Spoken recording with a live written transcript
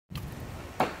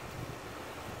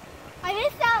I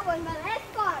missed that one, but that's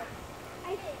fun.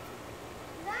 I did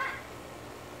not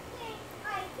think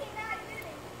I cannot do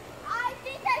this. I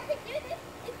think I can do this.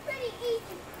 It's pretty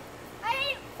easy. I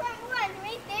did from one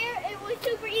right there. It was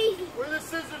super easy. Where the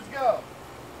scissors go?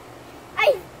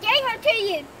 I gave them to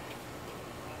you.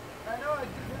 I know I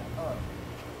did that. Oh.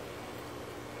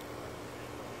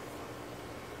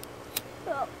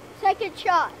 So, second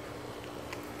shot.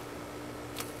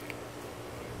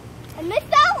 I missed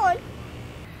that one.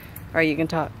 All right, you can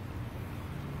talk.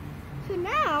 So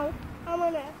now I'm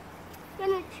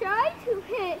gonna try to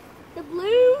hit the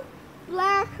blue,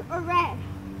 black, or red.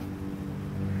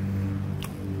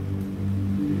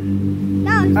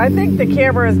 No, I think the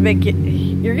camera is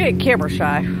making, you're getting camera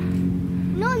shy.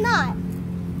 no, I'm not.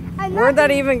 Where'd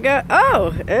that even go?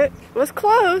 Oh, it was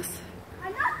close.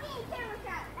 I'm not being camera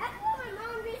shy. That's what my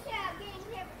mom just said, I'm getting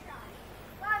camera shy.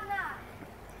 But I'm not.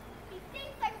 She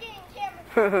thinks I'm getting camera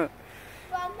shy,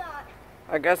 but I'm not.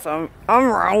 I guess I'm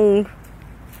wrong.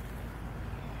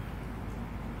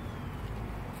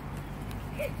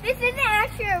 This isn't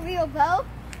actually a real bow.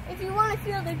 If you want to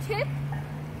feel the tip,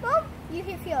 boom, you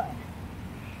can feel it.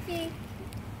 See?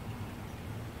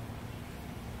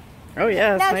 Oh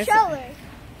yeah, it's Now nice. show her.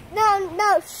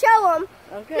 No, show them.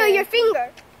 Okay. No, your finger.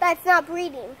 That's not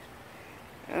bleeding.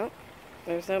 Oh,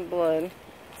 there's no blood.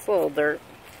 It's a little dirt.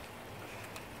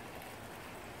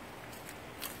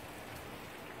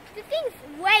 The thing's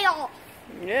way off.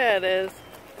 Yeah, it is.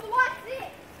 But watch this.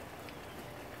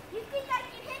 You think I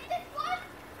can hit this one?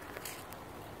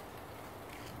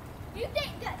 You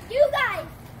think that you guys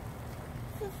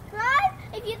subscribe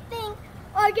if you think,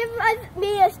 or give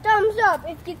me a thumbs up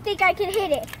if you think I can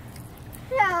hit it.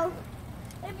 So,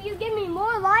 if you give me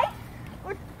more likes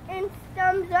and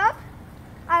thumbs up,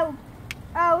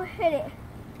 I'll hit it.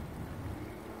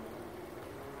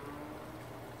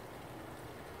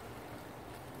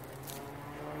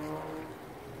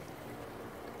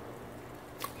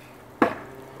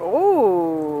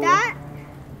 Oh. That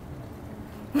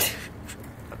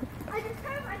I just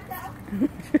hurt myself.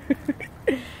 I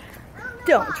don't know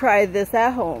Don't why. try this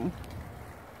at home.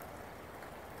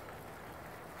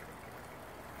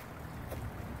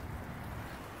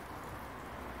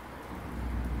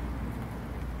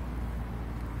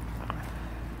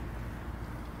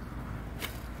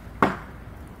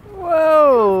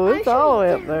 Whoa, it's all the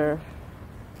way up there.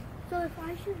 So if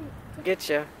I shoot it. Get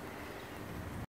ya.